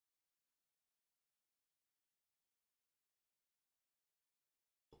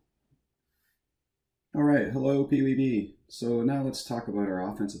All right, hello PWB. So now let's talk about our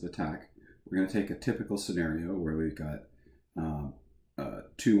offensive attack. We're going to take a typical scenario where we've got a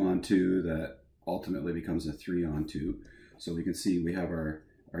 2-on-2 that ultimately becomes a 3-on-2. So we can see we have our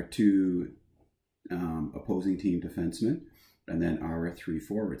two opposing team defensemen and then our 3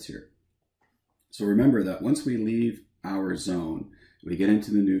 forwards here. So remember that once we leave our zone, we get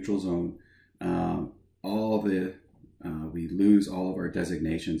into the neutral zone, we lose all of our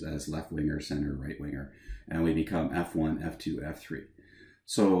designations as left winger, center, right winger, and we become F1, F2, F3.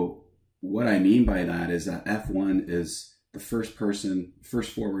 So what I mean by that is that F1 is the first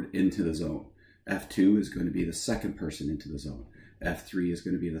forward into the zone. F2 is going to be the second person into the zone. F3 is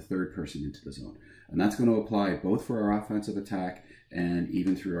going to be the third person into the zone. And that's going to apply both for our offensive attack and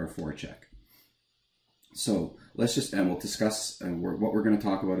even through our forecheck. So we'll discuss, what we're going to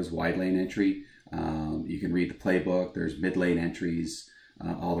talk about is wide lane entry. You can read the playbook, there's mid lane entries,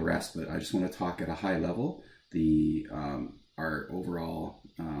 all the rest, but I just want to talk at a high level, our overall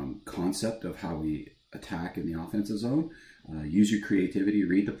concept of how we attack in the offensive zone. Use your creativity,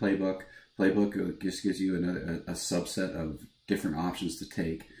 read the playbook. Playbook just gives you a subset of different options to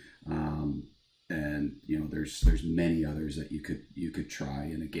take. And you know, there's many others that you could try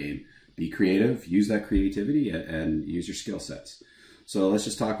in a game. Be creative, use that creativity, and use your skill sets. So let's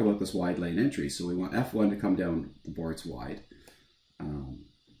just talk about this wide lane entry. So we want F1 to come down the boards wide.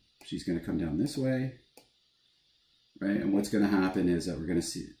 She's going to come down this way, right? And what's going to happen is that we're going to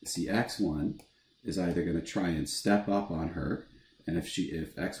see X1 is either going to try and step up on her, and if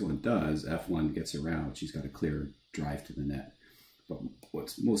X1 does, F1 gets around. She's got a clear drive to the net. But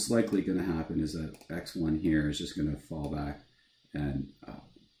what's most likely going to happen is that X1 here is just going to fall back and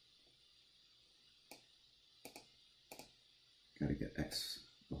got to get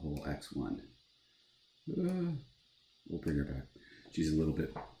the whole X1. We'll bring her back. She's a little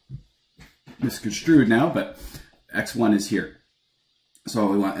bit misconstrued now, but X1 is here. So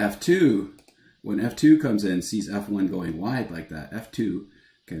we want F2. When F2 comes in, sees F1 going wide like that, F2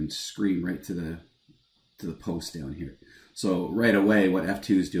 can scream right to the post down here. So right away, what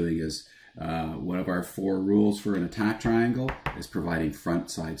F2 is doing is one of our 4 rules for an attack triangle is providing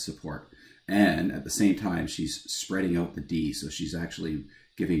front side support. And at the same time, she's spreading out the D, so she's actually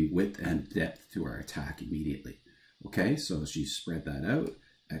giving width and depth to our attack immediately. Okay, so she's spread that out.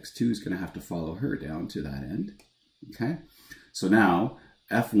 X2 is going to have to follow her down to that end. Okay, so now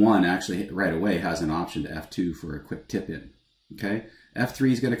F1 actually right away has an option to F2 for a quick tip in. Okay,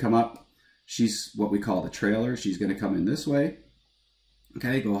 F3 is going to come up. She's what we call the trailer. She's going to come in this way.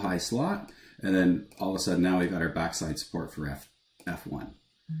 Okay, go high slot, and then all of a sudden now we've got our backside support for F1.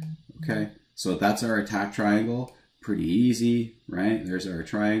 Okay, so that's our attack triangle. Pretty easy, right? There's our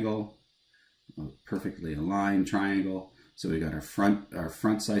triangle, a perfectly aligned triangle. So we got our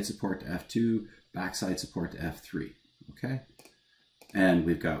front side support to F2, back side support to F3. Okay, and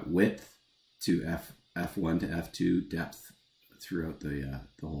we've got width to F1 to F2, depth throughout the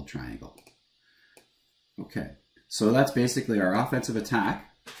whole triangle. Okay, so that's basically our offensive attack.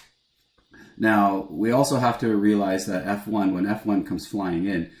 Now, we also have to realize that F1, when F1 comes flying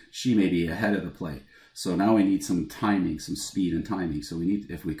in, she may be ahead of the play. So now we need some timing, some speed and timing. So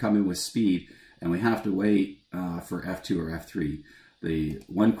if we come in with speed and we have to wait for F2 or F3, the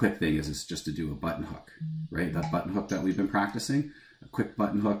one quick thing is just to do a button hook, right? That button hook that we've been practicing, a quick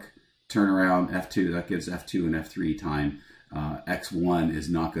button hook, turn around F2, that gives F2 and F3 time. X1 is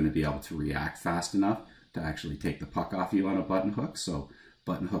not going to be able to react fast enough to actually take the puck off you on a button hook. So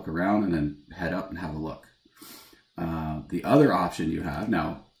button hook around and then head up and have a look. The other option you have,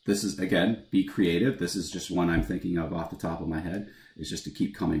 now this is, again, be creative. This is just one I'm thinking of off the top of my head, is just to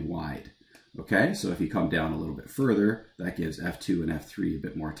keep coming wide. Okay, so if you come down a little bit further, that gives F2 and F3 a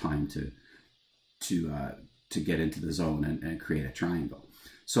bit more time to get into the zone and create a triangle.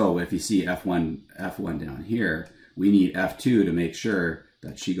 So if you see F1 down here, we need F2 to make sure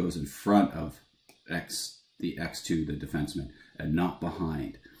that she goes in front of the X2, the defenseman, and not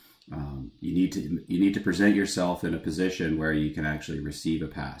behind. You need to present yourself in a position where you can actually receive a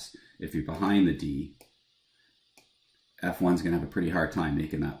pass. If you're behind the D, F1's going to have a pretty hard time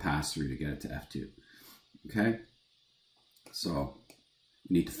making that pass through to get it to F2. Okay, so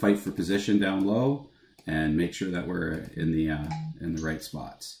you need to fight for position down low and make sure that we're in the right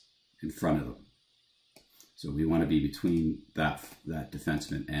spots in front of them. So we want to be between that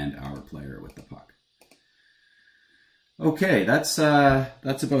defenseman and our player with the puck. Okay, that's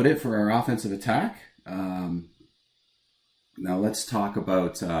about it for our offensive attack. Now let's talk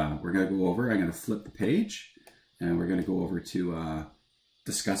about, we're going to go over, I'm going to flip the page, and we're going to go over to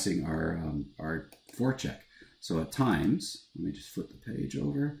discussing our forecheck. So at times, let me just flip the page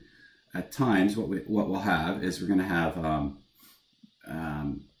over. at times what we'll have is we're going to have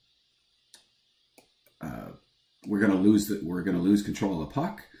we're going to lose control of the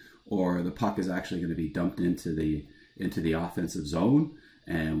puck, or the puck is actually going to be dumped into the offensive zone,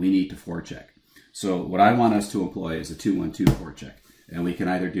 and we need to forecheck. So what I want us to employ is a 2-1-2 forecheck, and we can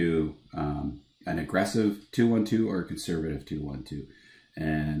either do an aggressive 2-1-2 or a conservative 2-1-2.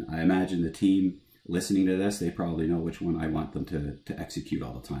 And I imagine the team listening to this, they probably know which one I want them to execute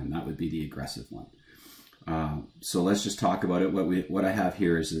all the time. That would be the aggressive one. So let's just talk about it. What I have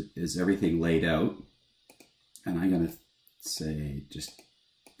here is everything laid out. And I'm going to say, just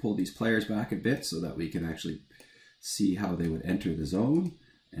pull these players back a bit so that we can actually see how they would enter the zone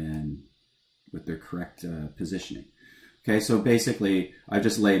and with their correct positioning. Okay, so basically I've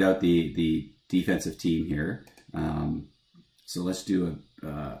just laid out the defensive team here. So let's do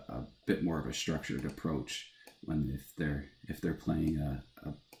a bit more of a structured approach if they're playing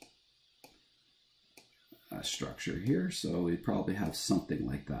a structure here. So we probably have something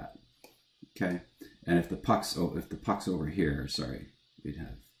like that. Okay, and if the puck's over here, sorry, we'd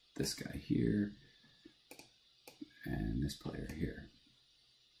have this guy here and this player here.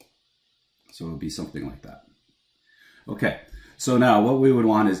 So it would be something like that. Okay, so now what we would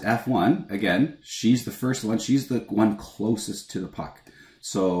want is F1. Again, she's the first one. She's the one closest to the puck.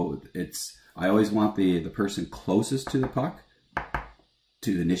 So I always want the person closest to the puck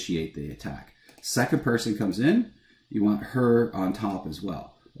to initiate the attack. Second person comes in, you want her on top as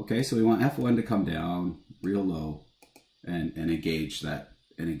well. Okay, so we want F1 to come down real low and engage that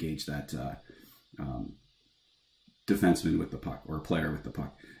defenseman with the puck, or player with the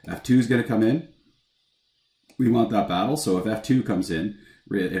puck. F2 is going to come in. We want that battle. So if F2 comes in,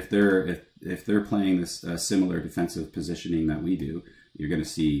 if they're playing this similar defensive positioning that we do, you're going to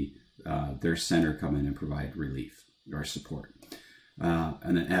see their center come in and provide relief or support.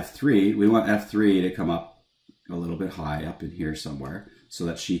 And then F3, we want F3 to come up a little bit high up in here somewhere so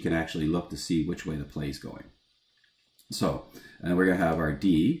that she can actually look to see which way the play is going. So, and we're going to have our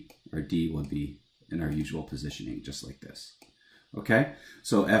D. Our D will be in our usual positioning, just like this. Okay,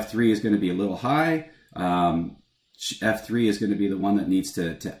 so F3 is going to be a little high. F3 is going to be the one that needs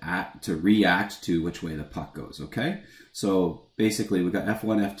to react to which way the puck goes. Okay, so basically we've got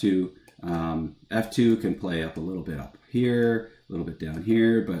F1, F2. F2 can play up a little bit up here, a little bit down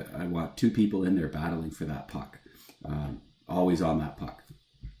here, but I want two people in there battling for that puck, always on that puck.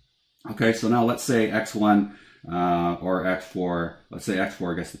 Okay, so now let's say X1 or X4. Let's say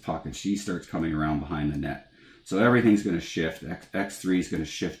X4 gets the puck and she starts coming around behind the net. So everything's going to shift. X3 is going to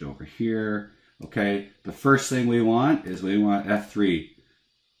shift over here. Okay, the first thing we want is we want F3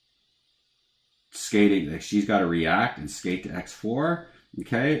 skating. Like, she's got to react and skate to X4.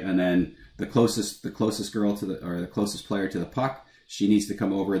 Okay, and then the closest girl to the closest player to the puck, she needs to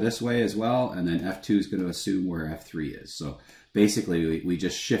come over this way as well. And then F2 is going to assume where F3 is. So basically, we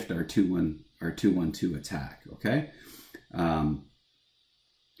just shift our 2-1-2 attack. Okay,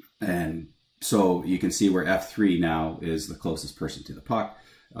 and so you can see where F3 now is the closest person to the puck.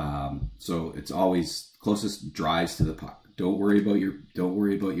 So it's always closest drives to the puck. Don't worry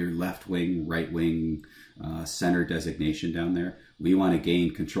about your left wing, right wing, center designation down there. We want to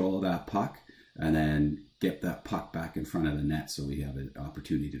gain control of that puck and then get that puck back in front of the net so we have an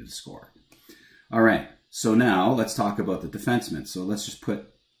opportunity to score. All right. So now let's talk about the defensemen. So let's just we're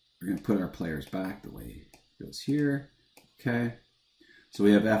going to put our players back the way it goes here. Okay. So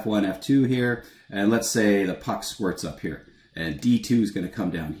we have F1, F2 here, and let's say the puck squirts up here, and D2 is going to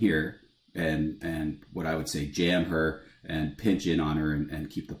come down here and what I would say jam her and pinch in on her and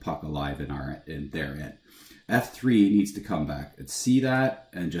keep the puck alive in their end. F3 needs to come back and see that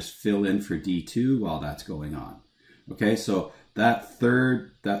and just fill in for D2 while that's going on. Okay, so that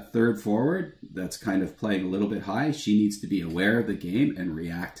third forward that's kind of playing a little bit high, she needs to be aware of the game and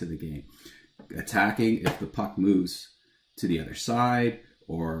react to the game, attacking if the puck moves to the other side,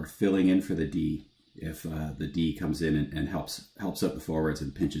 or filling in for the D if the D comes in and helps out the forwards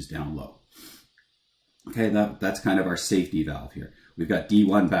and pinches down low. Okay, that's kind of our safety valve here. We've got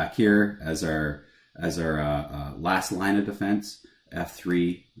D1 back here as our last line of defense.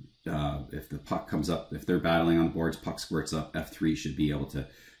 F3, if the puck comes up, if they're battling on the boards, puck squirts up, F3 should be able to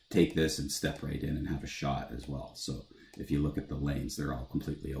take this and step right in and have a shot as well. So if you look at the lanes, they're all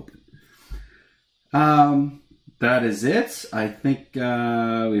completely open. That is it. I think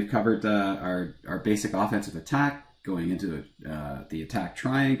we've covered our basic offensive attack going into the attack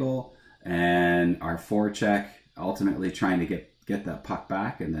triangle, and our forecheck, ultimately trying to get that puck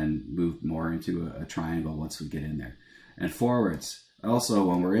back and then move more into a triangle once we get in there. And forwards, also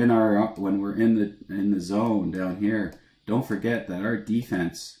when we're in the zone down here, don't forget that our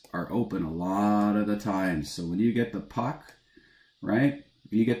defense are open a lot of the time. So when you get the puck, right?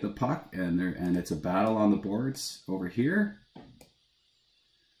 If you get the puck and it's a battle on the boards over here,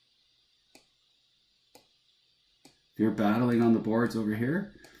 if you're battling on the boards over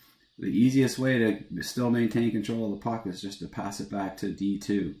here, the easiest way to still maintain control of the puck is just to pass it back to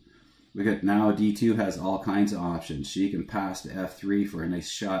D2. Now D2 has all kinds of options. She can pass to F3 for a nice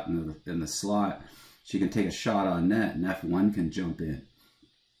shot in the slot. She can take a shot on net, and F1 can jump in.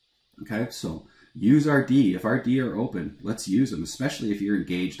 Okay, so use our D. If our D are open, let's use them, especially if you're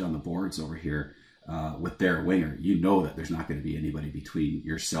engaged on the boards over here with their winger. You know that there's not going to be anybody between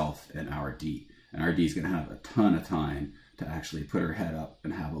yourself and our D. And our D is going to have a ton of time to actually put her head up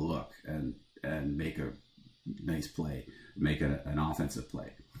and have a look and make a nice play, make an offensive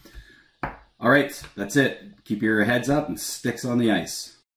play. All right, that's it. Keep your heads up and sticks on the ice.